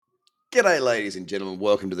G'day, ladies and gentlemen.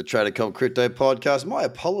 Welcome to the Trader Crypto Podcast. My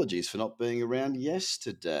apologies for not being around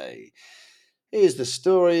yesterday. Here's the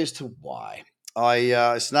story as to why.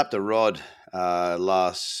 I snapped a rod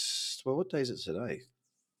what day is it today?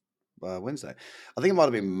 Wednesday. I think it might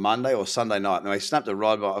have been Monday or Sunday night. Now, I snapped a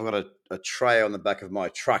rod, but I've got a tray on the back of my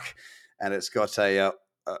truck, and it's got a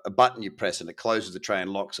button you press, and it closes the tray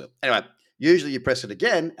and locks it. Anyway, usually you press it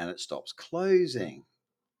again, and it stops closing.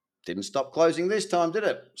 Didn't stop closing this time, did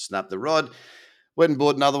it? Snapped the rod. Went and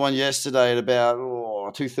bought another one yesterday at about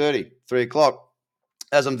 2:30, 3 o'clock.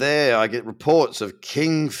 As I'm there, I get reports of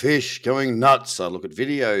kingfish going nuts. I look at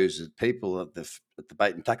videos of people at the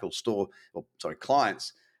bait and tackle store,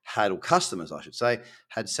 clients had, or customers, I should say,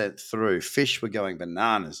 had sent through. Fish were going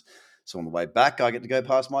bananas. So on the way back, I get to go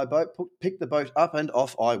past my boat, pick the boat up, and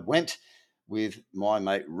off I went with my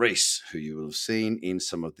mate Reese, who you will have seen in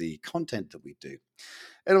some of the content that we do.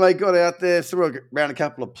 Anyway, got out there, threw around a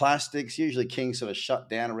couple of plastics. Usually king sort of shut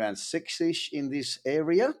down around 6-ish in this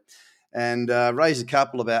area, and raised a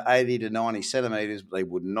couple about 80 to 90 centimetres, but they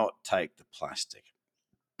would not take the plastic.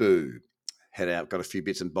 Boo. Head out, got a few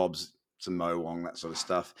bits and bobs, some mowong, that sort of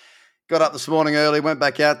stuff. Got up this morning early, went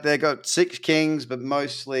back out there, got 6 kings, but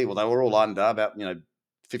mostly, they were all under, about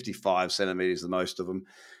 55 centimetres, the most of them.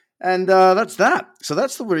 And that's that. So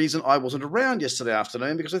that's the reason I wasn't around yesterday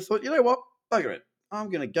afternoon, because I thought, you know what, bugger it. I'm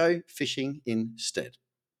going to go fishing instead.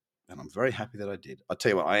 And I'm very happy that I did. I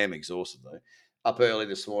tell you what, I am exhausted though. Up early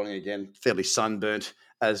this morning again, fairly sunburnt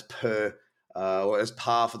as par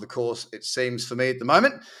for the course, it seems for me at the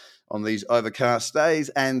moment on these overcast days.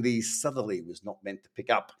 And the southerly was not meant to pick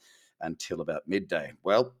up until about midday.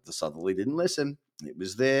 Well, the southerly didn't listen. It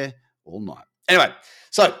was there all night. Anyway,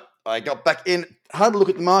 so I got back in, had a look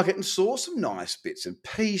at the market and saw some nice bits and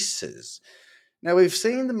pieces. Now, we've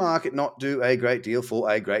seen the market not do a great deal for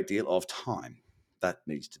a great deal of time. That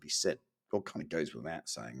needs to be said. All kind of goes without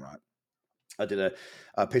saying, right? I did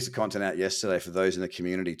a piece of content out yesterday for those in the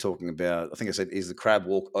community talking about, I think I said, is the crab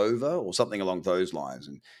walk over or something along those lines?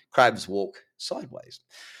 And crabs walk sideways.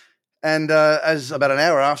 And as about an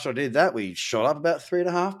hour after I did that, we shot up about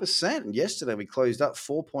 3.5%. And yesterday we closed up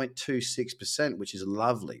 4.26%, which is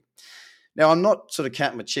lovely. Now, I'm not sort of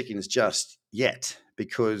counting my chickens just yet,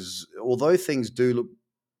 because although things do look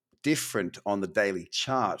different on the daily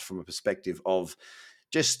chart from a perspective of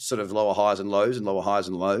just sort of lower highs and lows and lower highs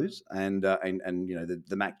and lows, and the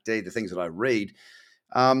MACD, the things that I read,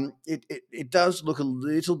 it does look a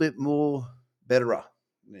little bit more betterer.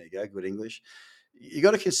 There you go, good English. You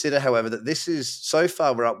got to consider, however, that this is, so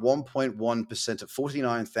far we're up 1.1% at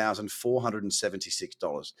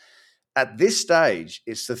 $49,476. At this stage,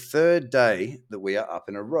 it's the third day that we are up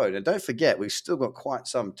in a row. And don't forget, we've still got quite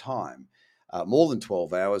some time, more than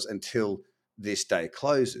 12 hours until this day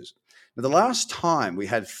closes. Now, the last time we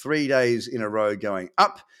had 3 days in a row going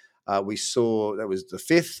up, we saw that was the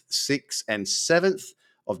 5th, 6th, and 7th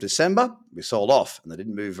of December. We sold off and they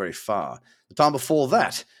didn't move very far. The time before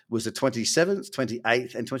that was the 27th,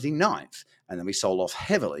 28th, and 29th. And then we sold off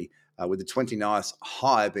heavily, with the 29th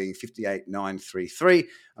high being 58,933.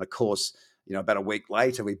 And of course, about a week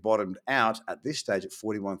later, we bottomed out at this stage at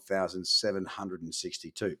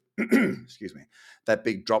 41,762. Excuse me, that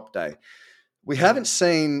big drop day. We haven't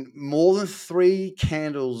seen more than 3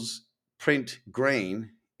 candles print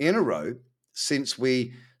green in a row since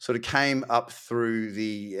we sort of came up through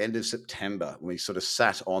the end of September. We sort of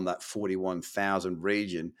sat on that 41,000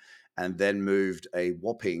 region and then moved a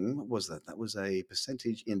whopping, what was that? That was a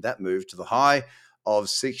percentage in that move to the high of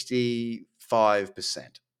 65%.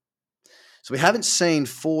 So we haven't seen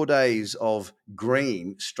 4 days of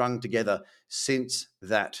green strung together since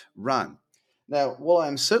that run. Now, while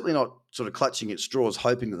I'm certainly not sort of clutching at straws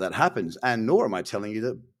hoping that happens, and nor am I telling you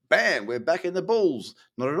that, bam, we're back in the bulls.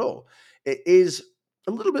 Not at all. It is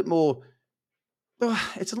a little bit more,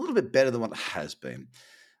 it's a little bit better than what it has been.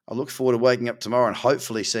 I look forward to waking up tomorrow and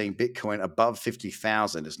hopefully seeing Bitcoin above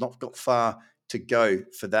 50,000. It's not got far to go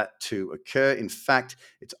for that to occur. In fact,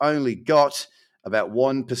 it's only got about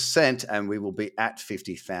 1% and we will be at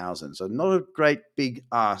 50,000. So not a great big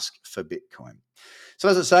ask for Bitcoin. So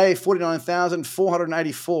as I say,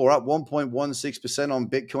 49,484, up 1.16% on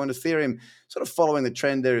Bitcoin. Ethereum sort of following the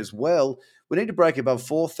trend there as well. We need to break above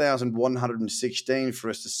 4,116 for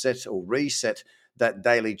us to set or reset that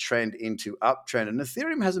daily trend into uptrend. And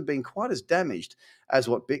Ethereum hasn't been quite as damaged as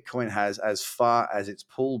what Bitcoin has as far as its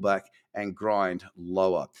pullback and grind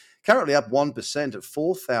lower. Currently up 1% at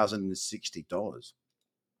 $4,060.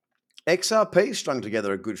 XRP strung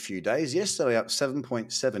together a good few days. Yesterday up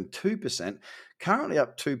 7.72%, currently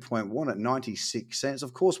up 2.1 at 96 cents.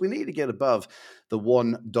 Of course, we need to get above the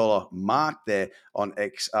 $1 mark there on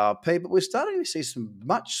XRP, but we're starting to see some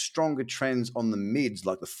much stronger trends on the mids,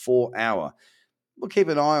 like the 4-hour. We'll keep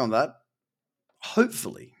an eye on that.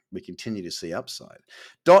 Hopefully, we continue to see upside.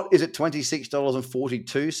 DOT is at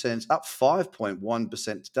 $26.42, up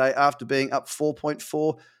 5.1% today after being up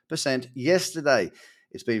 4.4% yesterday.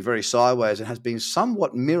 It's been very sideways and has been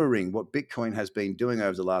somewhat mirroring what Bitcoin has been doing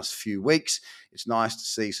over the last few weeks. It's nice to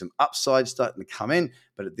see some upside starting to come in,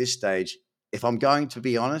 but at this stage, if I'm going to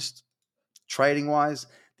be honest, trading-wise,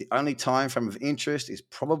 the only time frame of interest is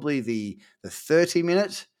probably the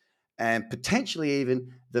 30-minute and potentially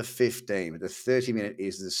even the 15. But the 30-minute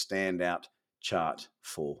is the standout chart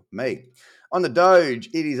for me. On the Doge,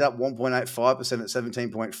 it is up 1.85% at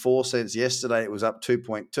 17.4 cents. Yesterday, it was up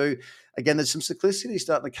 2.2. Again, there's some cyclicity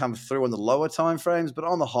starting to come through on the lower time frames, but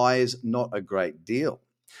on the highs, not a great deal.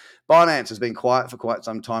 Binance has been quiet for quite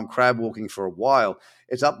some time, crab walking for a while.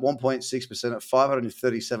 It's up 1.6% at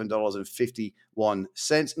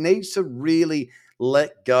 $537.51. Needs to really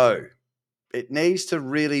let go. It needs to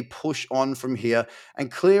really push on from here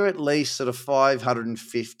and clear at least sort of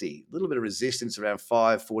 550. A little bit of resistance around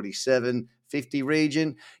 547.50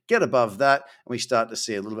 region. Get above that, and we start to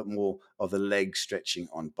see a little bit more of the leg stretching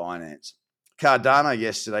on Binance. Cardano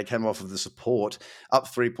yesterday came off of the support, up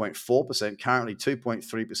 3.4%, currently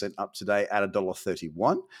 2.3% up today at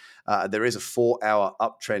 $1.31. There is a 4-hour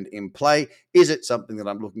uptrend in play. Is it something that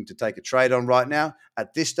I'm looking to take a trade on right now?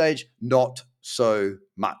 At this stage, not so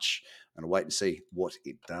much. I'm going to wait and see what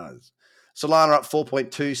it does. Solana up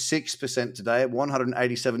 4.26% today at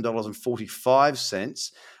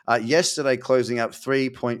 $187.45. Yesterday closing up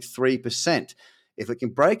 3.3%. If it can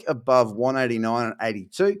break above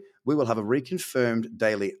 189.82, we will have a reconfirmed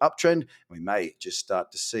daily uptrend. We may just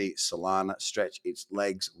start to see Solana stretch its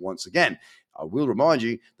legs once again. I will remind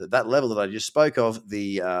you that that level that I just spoke of,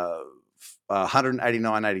 the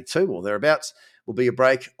 189.82 or thereabouts, will be a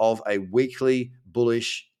break of a weekly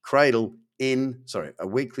bullish candle in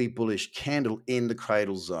the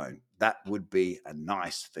cradle zone. That would be a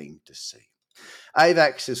nice thing to see.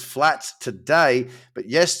 AVAX is flat today, but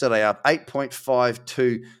yesterday up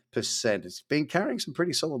 8.52%. It's been carrying some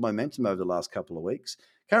pretty solid momentum over the last couple of weeks.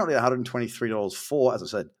 Currently $123.04, as I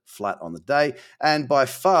said, flat on the day. And by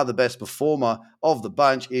far the best performer of the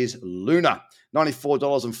bunch is Luna.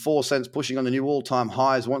 $94.04, pushing on the new all-time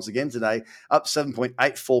highs once again today, up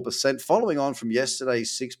 7.84%, following on from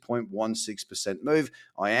yesterday's 6.16% move.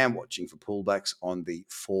 I am watching for pullbacks on the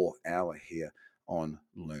 4-hour here on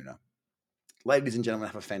Luna. Ladies and gentlemen,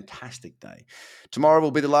 have a fantastic day. Tomorrow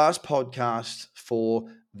will be the last podcast for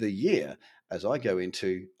the year as I go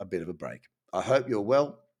into a bit of a break. I hope you're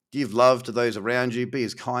well. Give love to those around you. Be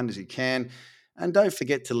as kind as you can. And don't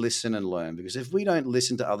forget to listen and learn, because if we don't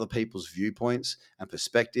listen to other people's viewpoints and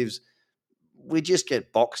perspectives, we just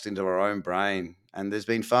get boxed into our own brain. And there's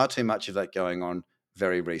been far too much of that going on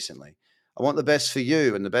very recently. I want the best for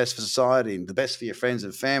you and the best for society and the best for your friends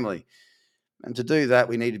and family. And to do that,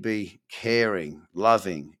 we need to be caring,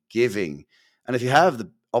 loving, giving. And if you have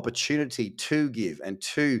the opportunity to give and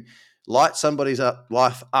to light somebody's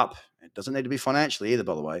life up, it doesn't need to be financially either,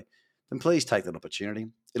 by the way, then please take that opportunity.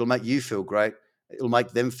 It'll make you feel great. It'll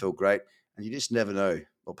make them feel great. And you just never know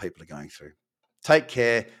what people are going through. Take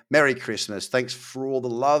care. Merry Christmas. Thanks for all the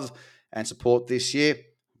love and support this year.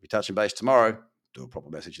 We'll be touching base tomorrow. Do a proper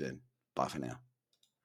message then. Bye for now.